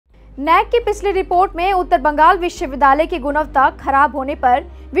NAAC की पिछली report में उत्तर बंगाल विश्वविद्यालय की गुणवत्ता खराब होने पर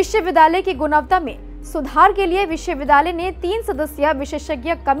विश्वविद्यालय की गुणवत्ता में सुधार के लिए विश्वविद्यालय ने 3 सदस्यीय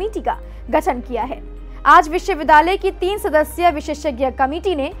विशेषज्ञ कमेटी का गठन किया है। आज विश्वविद्यालय की 3 सदस्यीय विशेषज्ञ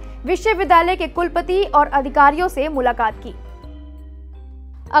कमेटी ने विश्वविद्यालय के कुलपति और अधिकारियों से मुलाकात की।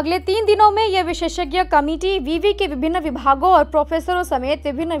 अगले 3 दिनों में यह विशेषज्ञ कमेटी विवि के विभिन्न विभागों और प्रोफेसरों समेत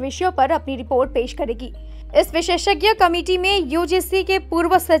विभिन्न विषयों पर अपनी रिपोर्ट पेश करेगी। इस विशेषज्ञ कमेटी में यूजीसी के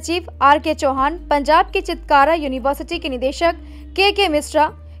पूर्व सचिव आर.के. चौहान, पंजाब की चितकारा यूनिवर्सिटी के निदेशक के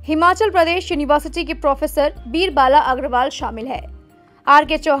मिश्रा, हिमाचल प्रदेश यूनिवर्सिटी के प्रोफेसर बीरबाला अग्रवाल शामिल है।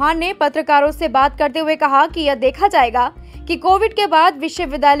 आर.के. चौहान ने पत्रकारों से बात करते हुए कहा कि यह देखा जाएगा कि कोविड के बाद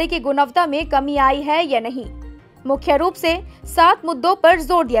विश्वविद्यालय की गुणवत्ता में कमी आई है या नहीं। मुख्य रूप से 7 मुद्दों पर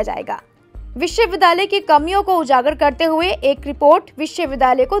जोर दिया जाएगा। विश्वविद्यालय की कमियों को उजागर करते हुए एक रिपोर्ट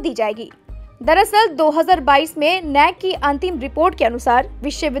विश्वविद्यालय को दी जाएगी। दरअसल 2022 में नैक की अंतिम रिपोर्ट के अनुसार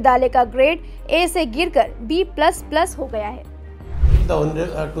विश्वविद्यालय का ग्रेड ए से गिरकर B++ हो गया है।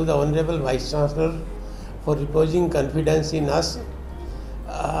 To the Honorable Vice Chancellor for reposing confidence in us.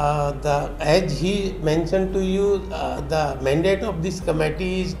 As he mentioned to you, the mandate of this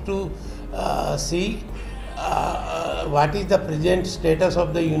committee is to see what is the present status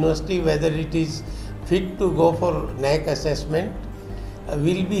of the university, whether it is fit to go for NAAC assessment.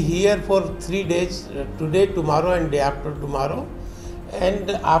 We'll be here for 3 days, today, tomorrow and day after tomorrow, and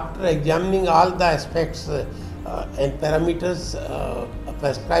after examining all the aspects and parameters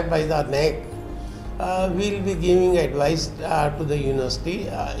prescribed by the NAAC, we'll be giving advice to the university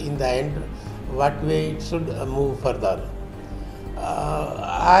in the end what way it should move further.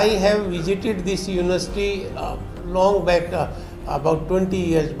 I have visited this university long back, about 20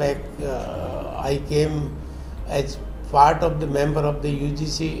 years back. I came as part of the member of the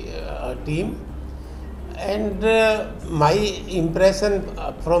UGC team, and my impression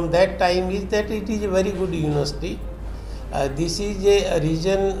from that time is that it is a very good university. This is a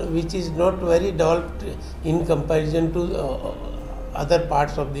region which is not very developed in comparison to other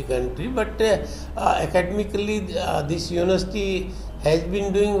parts of the country, but academically this university has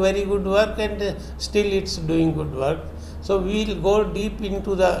been doing very good work, and still it's doing good work. So we will go deep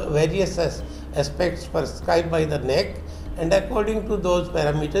into the various aspects prescribed by the NAAC, and according to those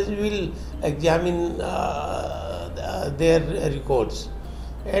parameters we will examine their records,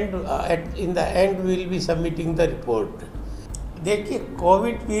 and in the end we will be submitting the report. देखिए,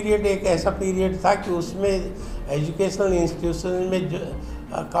 Covid period एक ऐसा period था कि उसमें educational institution में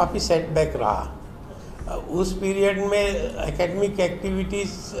काफ़ी setback रहा। उस पीरियड में एकेडमिक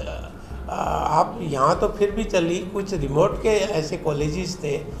एक्टिविटीज़ आप यहाँ तो फिर भी चली, कुछ रिमोट के ऐसे कॉलेजेस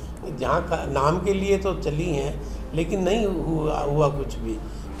थे जहाँ का नाम के लिए तो चली हैं, लेकिन नहीं हुआ कुछ भी,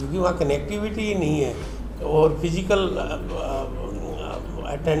 क्योंकि वहाँ कनेक्टिविटी ही नहीं है और फिजिकल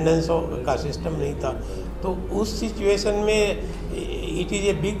अटेंडेंस का सिस्टम नहीं था। तो उस सिचुएशन में it is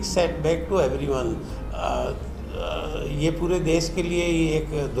a big setback to everyone. ये पूरे देश के लिए ही एक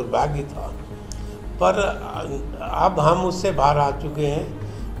दुर्भाग्य था, पर अब हम उससे बाहर आ चुके हैं।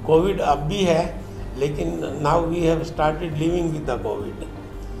 कोविड अब भी है, लेकिन now we have started living with the Covid.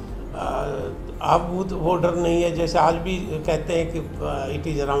 अब वो डर नहीं है, जैसे आज भी कहते हैं कि it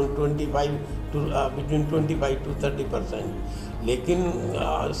is around between 25 to 30%, लेकिन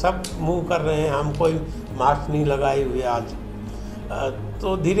सब मूव कर रहे हैं। हम कोई मास्क नहीं लगाए हुए आज।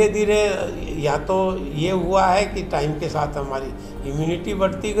 तो धीरे धीरे या तो ये हुआ है कि टाइम के साथ हमारी इम्यूनिटी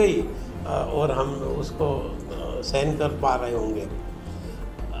बढ़ती गई और हम उसको सहन कर पा रहे होंगे।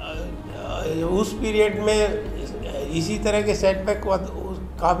 उस पीरियड में इसी तरह के सेटबैक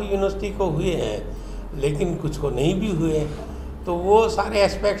काफ़ी यूनिवर्सिटी को हुए हैं, लेकिन कुछ को नहीं भी हुए। तो वो सारे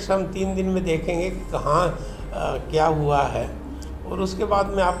एस्पेक्ट्स हम 3 दिन में देखेंगे कि कहाँ क्या हुआ है, और उसके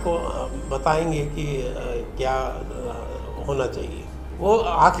बाद में आपको बताएंगे कि क्या होना चाहिए। वो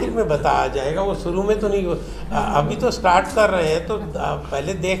आखिर में बताया जाएगा, वो शुरू में तो नहीं हो। अभी तो स्टार्ट कर रहे हैं, तो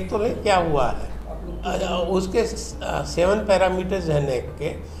पहले देख तो लें क्या हुआ है। उसके 7 पैरामीटर्स हैं NAAC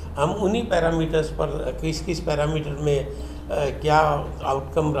के। हम उन्हीं पैरामीटर्स पर किस पैरामीटर में क्या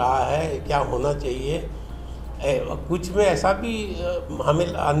आउटकम रहा है, क्या होना चाहिए। कुछ में ऐसा भी हमें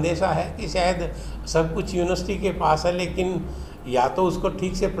अंदेशा है कि शायद सब कुछ यूनिवर्सिटी के पास है, लेकिन या तो उसको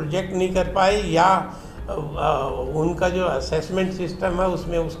ठीक से प्रोजेक्ट नहीं कर पाए, या उनका जो असेसमेंट सिस्टम है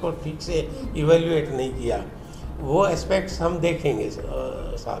उसमें उसको ठीक से इवेल्युएट नहीं किया। वो एस्पेक्ट्स हम देखेंगे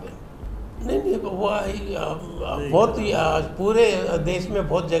सारे। नहीं, वो बहुत पूरे देश में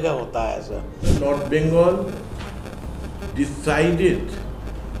बहुत जगह होता है ऐसा। North Bengal decided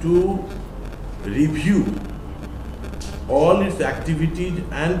to review all its activities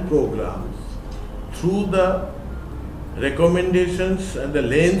and programs through the recommendations and the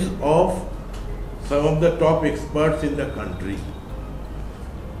lens of some of the top experts in the country.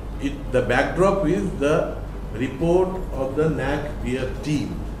 The backdrop is the report of the NAAC peer team,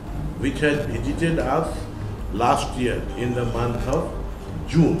 which had visited us last year in the month of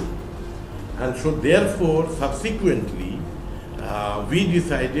June. And so therefore, subsequently, we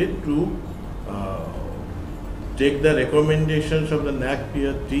decided to take the recommendations of the NAAC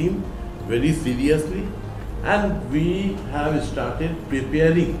peer team very seriously, and we have started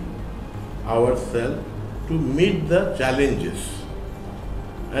preparing ourselves to meet the challenges.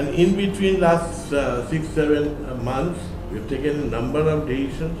 And in between last 6-7 months, we've taken a number of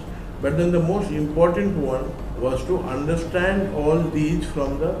decisions, but then the most important one was to understand all these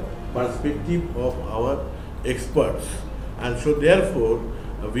from the perspective of our experts. And so therefore,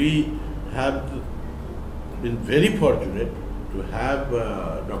 we have been very fortunate to have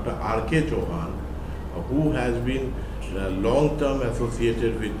Dr. R.K. Chauhan, who has been long-term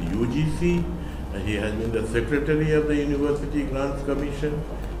associated with UGC. He has been the Secretary of the University Grants Commission.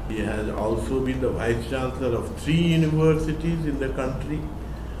 He has also been the Vice Chancellor of 3 universities in the country.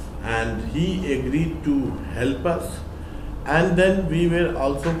 And he agreed to help us. And then we were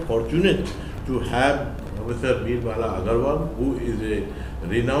also fortunate to have Professor Birbala Agarwal, who is a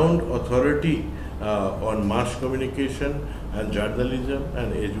renowned authority on mass communication and journalism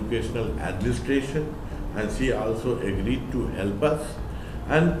and educational administration, and she also agreed to help us.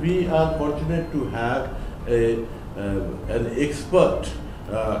 And we are fortunate to have an expert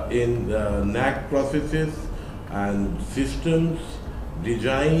in the NAAC processes and systems,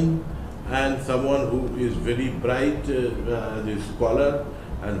 design, and someone who is very bright as a scholar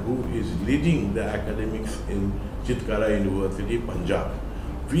and who is leading the academics in Chitkara University, Punjab.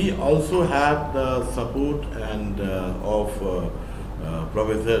 We also have the support and of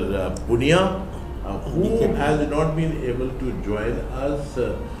Professor Punia, who has not been able to join us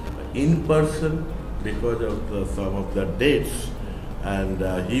in person because of some of the dates, and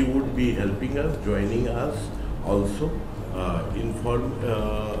he would be helping us, joining us also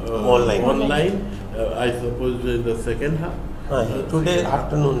online. I suppose in the second half. Today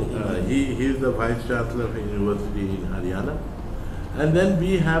afternoon. He is the Vice Chancellor of a university in Haryana. And then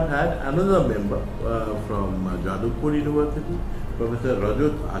we have had another member from Jadavpur University, Professor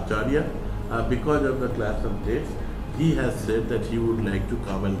Rajat Acharya. Because of the clash of dates, he has said that he would like to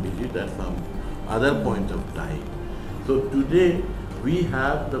come and visit at some other point of time. So today we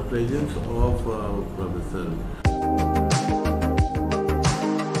have the presence of Professor